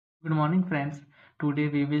Good morning, friends. Today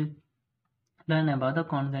we will learn about the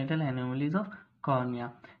congenital anomalies of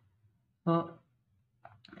cornea. So,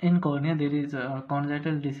 in cornea, there is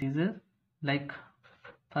congenital diseases like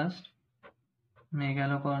first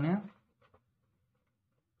megalocornea,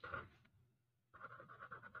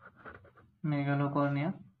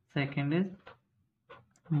 megalocornea. Second is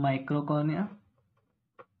microcornea.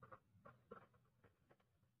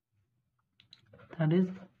 Third is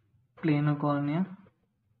planocornea.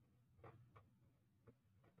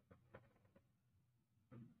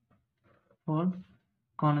 Fourth,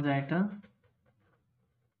 congenital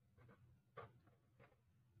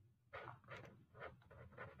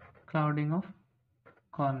clouding of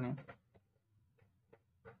cornea.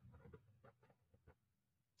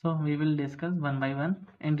 So we will discuss one by one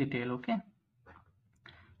in detail. Okay.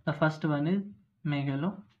 The first one is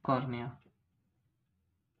megalocornea.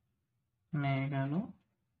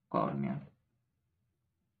 Megalocornea.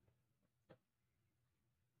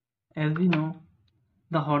 As we know,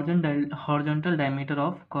 the horizontal diameter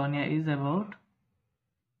of cornea is about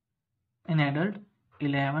in adult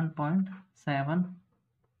 11.7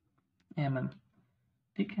 mm.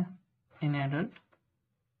 ठीक है, in adult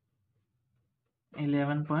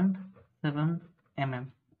 11.7 mm,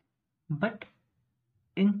 but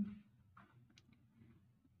in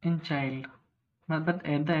child, but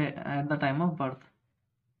at the time of birth,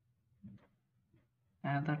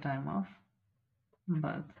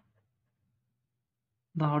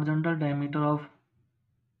 the horizontal diameter of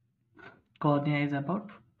cornea is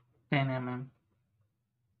about 10 mm.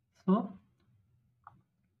 So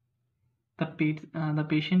the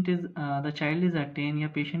patient is the child is attained,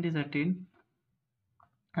 या patient is attained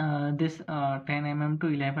this 10 mm to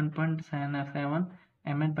 11.7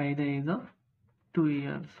 mm by the age of 2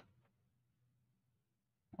 years.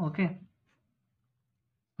 Okay.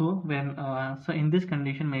 So when so in this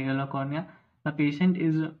condition megalocornea, the patient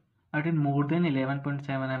is attained more than 11.7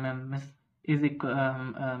 mm, is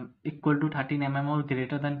equal to 13 mm or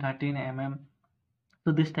greater than 13 mm.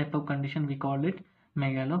 So this type of condition we call it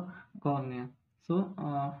megalocornea. So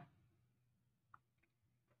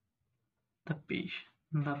the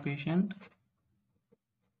patient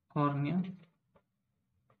cornea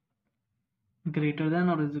greater than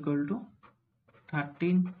or is equal to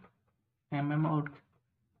 13 mm or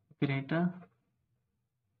greater,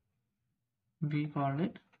 we call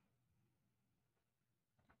it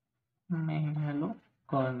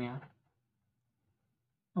megalocornea.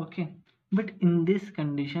 Okay, but in this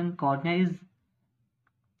condition cornea is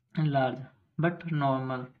large but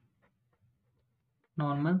normal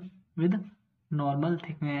with normal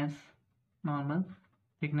thickness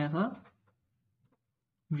or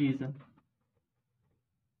vision.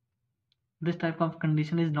 This type of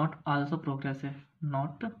condition is not also progressive,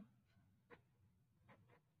 not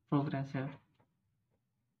progressive.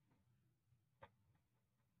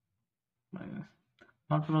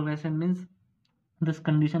 Not progressive means this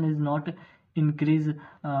condition is not increased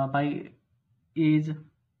by age.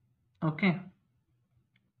 Okay,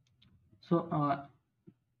 so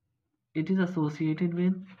it is associated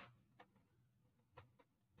with,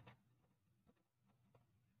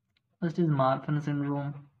 first is Marfan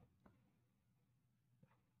syndrome.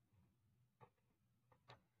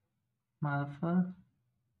 Marfan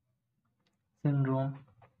syndrome.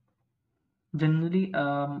 Generally,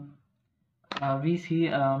 we see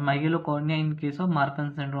megalocornea in case of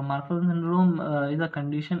Marfan syndrome. Marfan syndrome is a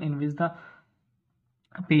condition in which the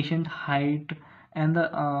patient height and the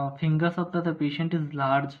fingers of the patient is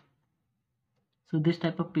large. So this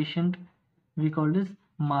type of patient we call this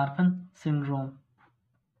Marfan syndrome.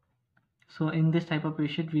 So in this type of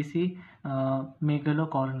patient we see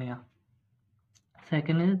megalocornea.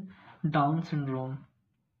 Second is Down syndrome.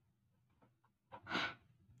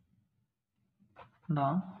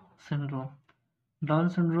 Down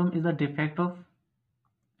syndrome is a defect of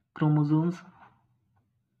chromosomes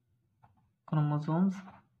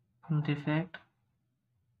defect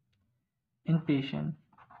in patient.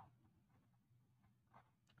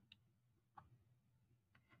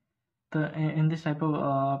 In this type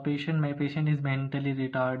of patient, my patient is mentally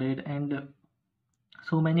retarded, and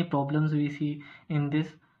so many problems we see in this,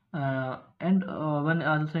 and one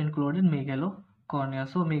also included megalocornea.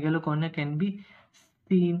 So megalocornea can be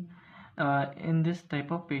seen in this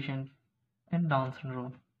type of patient in Down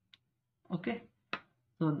syndrome. Okay,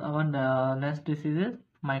 so our next disease is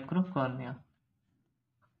microcornea.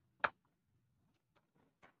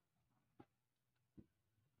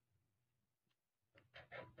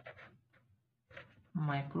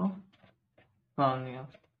 Microcornea.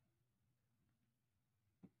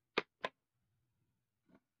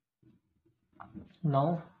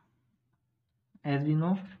 Now as we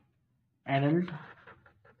know, adult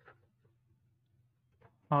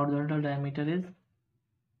horizontal diameter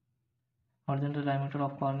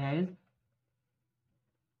of cornea is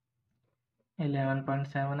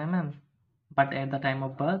 11.7 mm, but at the time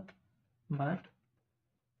of birth, but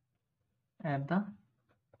at the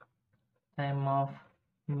time of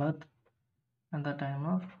birth at the time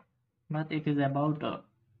of birth it is about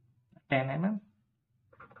 10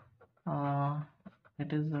 mm.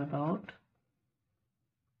 It is about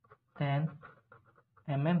 10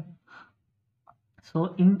 mm.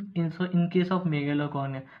 So in case of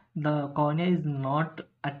megalocornea, the cornea is not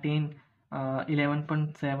attained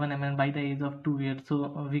 11.7 mm by the age of 2 years.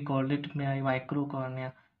 So we call it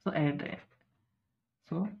microcornea. So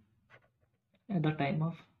so at the time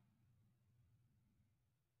of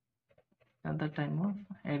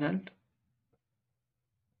adult,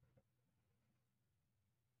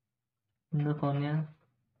 the cornea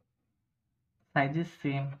size is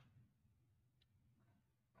same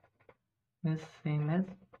as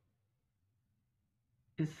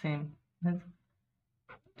same as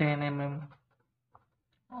 10 mm,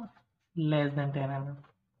 less than 10 mm.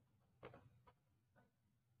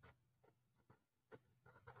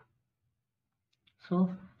 So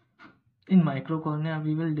in microcornea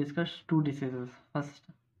we will discuss two diseases.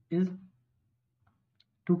 Is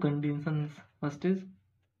two conditions. First is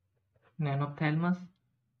nanophthalmus.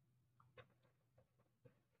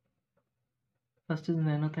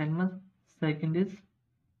 Second is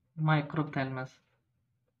microphthalmus.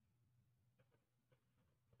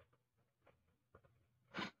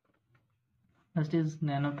 First is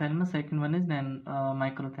nanophthalmus. Second one is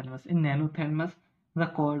microphthalmus. In nanophthalmus, the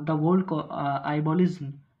whole eyeball is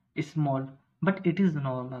small, but it is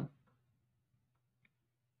normal.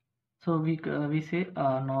 So we say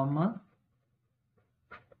normal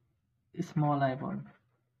small eyeball.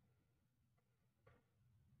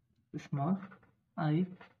 Small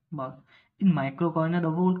eyeball. In microcornea, the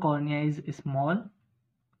whole cornea is small,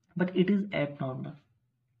 but it is abnormal.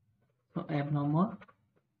 So abnormal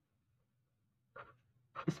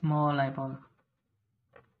small eyeball.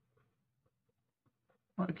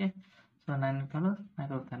 Okay. So nanophthalmus,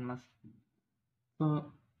 microphthalmus.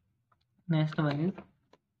 So next one is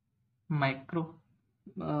micro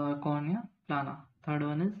cornea plana. Third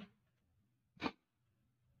one is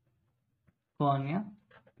cornea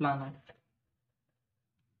plana.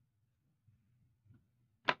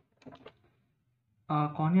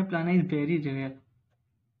 Cornea plana is very rare.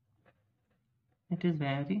 It is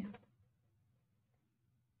very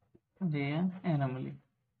rare anomaly.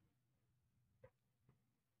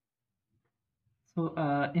 So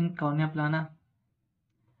in cornea plana,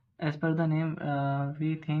 as per the name,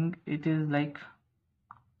 we think it is like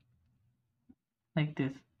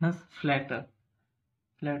this, means flatter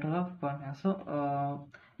of cornea. So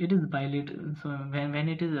it is bilateral. So when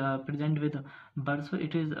it is present with birth, so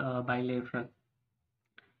it is bilateral.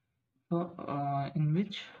 So in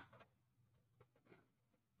which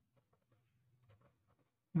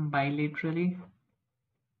bilaterally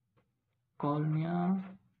cornea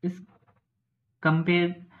is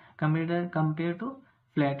compared to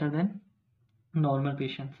flatter than normal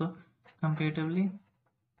patient. So comparatively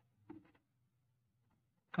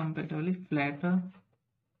flatter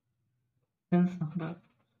since birth.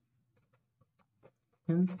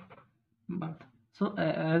 So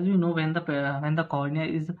as you know, when the cornea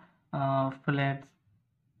is flat,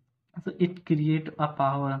 so it create a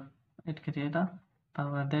power.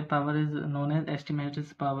 That power is known as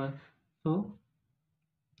estimated power. So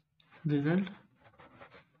result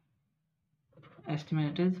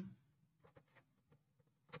estimated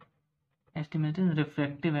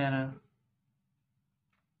refractive error.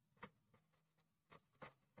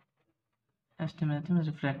 Estimated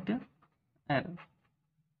refractive error.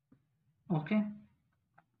 Okay.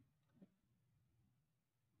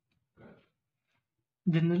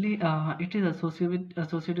 Generally, it is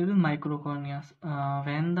associated with microcorneas.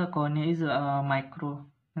 When the cornea is micro,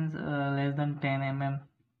 means less than 10 mm,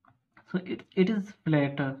 so it is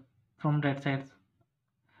flatter from that side.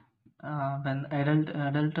 When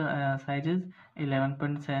adult size is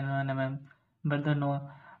 11.7 mm, but the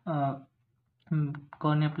uh,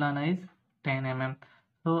 cornea plana is 10 mm.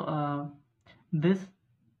 So this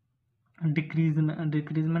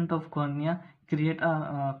decreasement of cornea create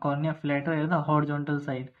a cornea flatter at the horizontal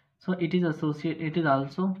side. So it is also associated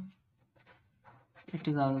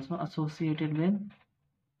with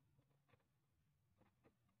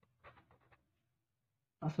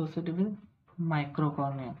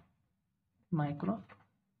microcornea.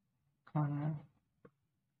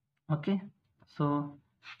 Okay. So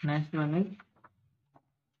next one is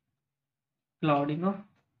clouding of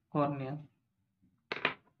cornea.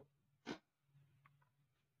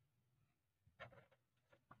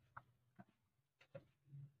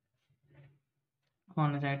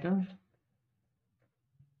 Congenital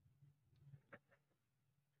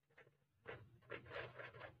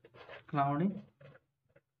clouding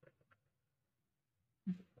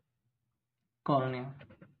cornea.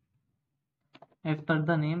 As per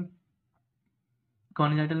the name,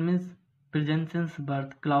 congenital means present since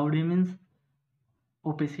birth. Cloudy means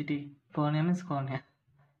opacity. Cornea means cornea.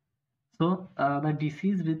 So the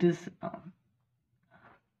disease which is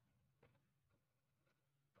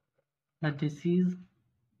the disease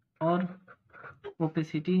or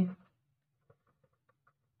opacity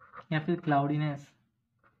या फिर cloudiness,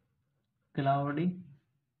 cloudy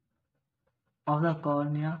of the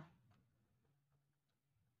cornea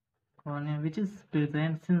which is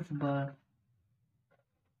present since birth,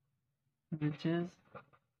 which is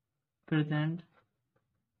present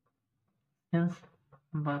since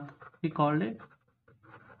birth. We called it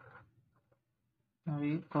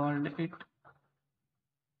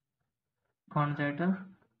congenital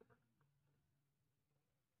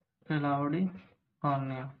cloudy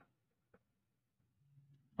cornea.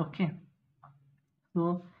 Okay,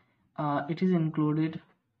 so it is included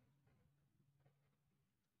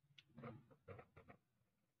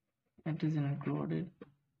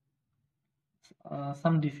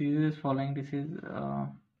some diseases, following disease,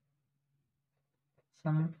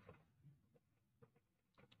 some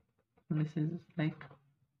diseases like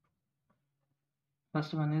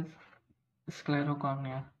first one is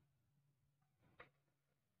sclerocornea.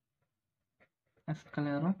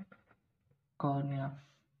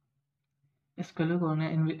 Sclerocornea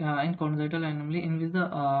in congenital anomaly in which the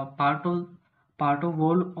part of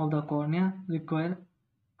wall of the cornea require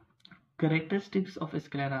characteristics of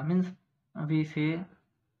sclera. Means we say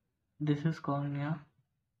this is cornea.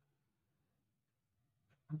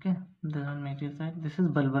 Okay, this one medial side. This is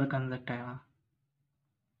bulbar conjunctiva.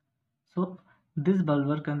 So this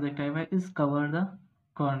bulbar conjunctiva is cover the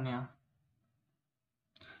cornea.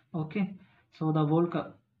 Okay, so the whole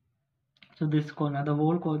this cornea, the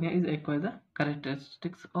whole cornea is acquire the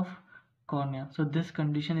characteristics of cornea. So this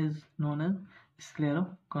condition is known as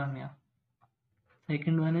sclerocornea.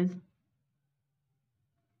 Second one is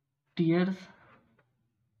tears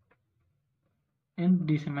in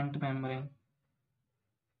deciment membrane.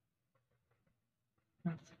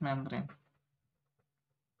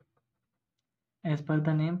 As per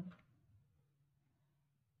the name,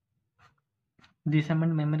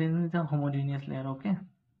 deciment membrane is a homogeneous layer, okay,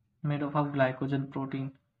 made up of glycogen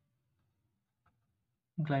protein.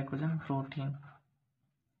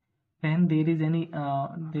 When there is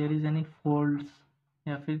any folds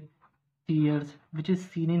या फिर tears which is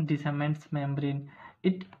seen in deciment membrane,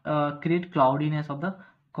 it create cloudiness of the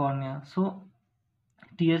cornea. So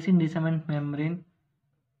tears in deciment membrane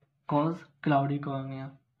cause cloudy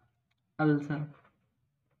cornea. Ulcer,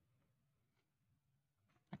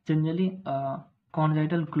 generally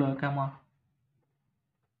congenital glaucoma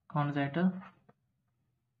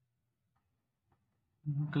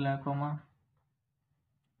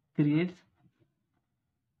creates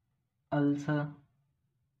ulcer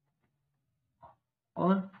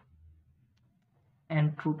or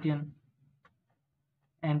entropion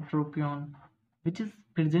which is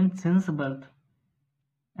present since birth.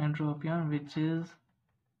 Entropion which is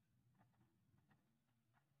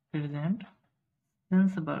present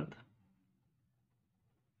since birth.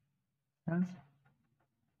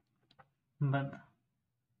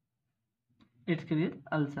 It creates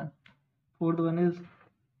ulcer. Fourth one is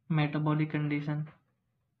metabolic condition.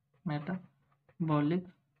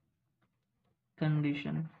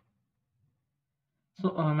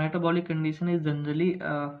 So metabolic condition is generally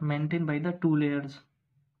maintained by the two layers.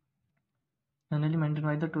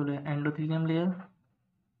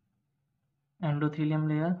 Endothelium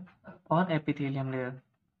layer or epithelium layer.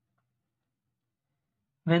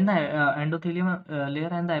 When the endothelium layer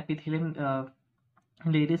and the epithelium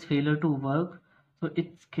layer is failure to work, so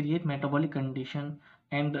it create metabolic condition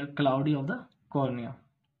and cloudy of the cornea.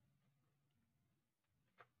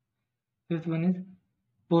 This one is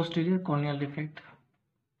posterior corneal defect.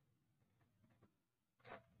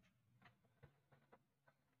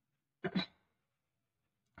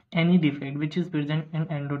 Any defect which is present in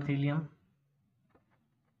endothelium.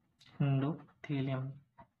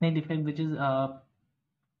 Any defect which is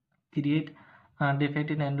create defect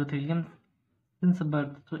in endothelium since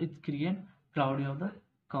birth, so it create cloudy of the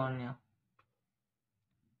cornea.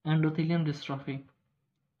 Endothelium dystrophy.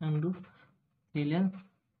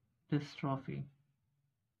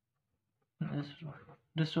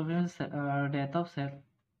 Dystrophy is death of cell.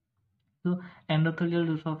 So endothelial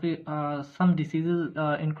dystrophy, some diseases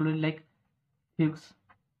include like Hughes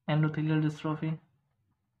endothelial dystrophy.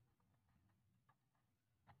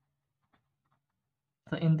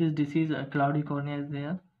 So in this disease, cloudy cornea is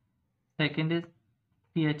there. Second is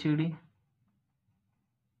PHED.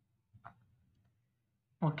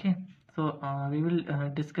 Okay, so we will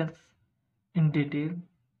discuss in detail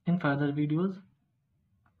in further videos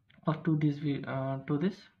of to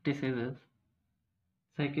this diseases.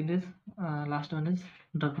 Second is last one is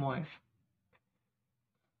dermoid.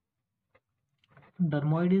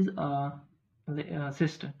 Dermoid is the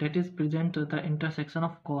cyst that is present at the intersection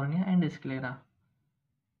of cornea and sclera,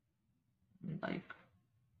 like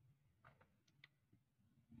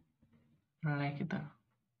that,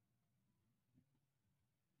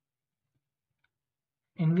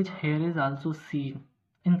 in which hair is also seen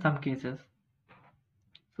in some cases.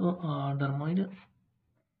 So dermoid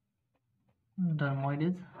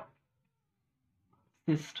is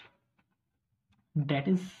cyst that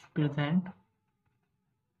is present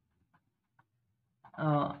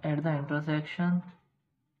at the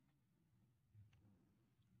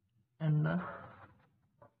and the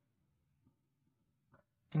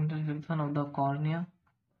intersection of the cornea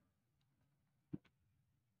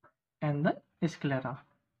and the sclera.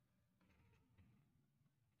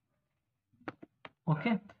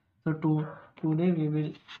 Okay, so today we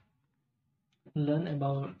will learn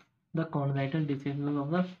about the congenital diseases of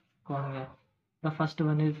the cornea. The first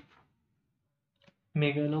one is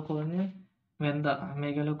megalocornea. When the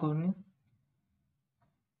megalocornea,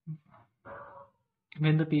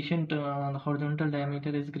 when the patient horizontal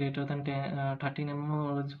diameter is greater than 13 mm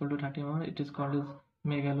or is equal to 30 mm, it is called as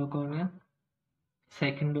megalocornea.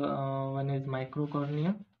 Second one is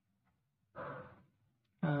microcornea.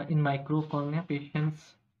 In microcornea,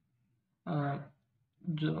 patients uh,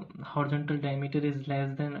 horizontal diameter is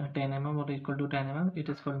less than 10 mm or equal to 10 mm, it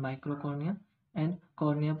is called microcornea. And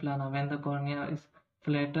cornea plana, when the cornea is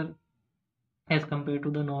flatter as compared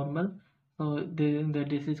to the normal, so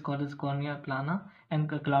this is called as cornea plana. And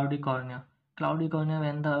cloudy cornea,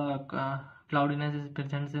 when the cloudiness is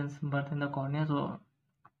present since birth in the cornea, so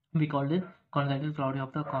we called it congenital cloudy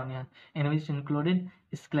of the cornea, in which included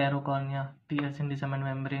sclerocornea, tears in the cement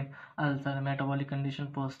membrane, ulcer, metabolic condition,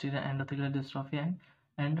 posterior endothelial dystrophy,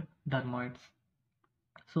 and dermoids.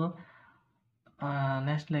 So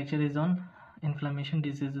next lecture is on inflammation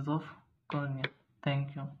diseases of cornea.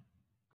 Thank you.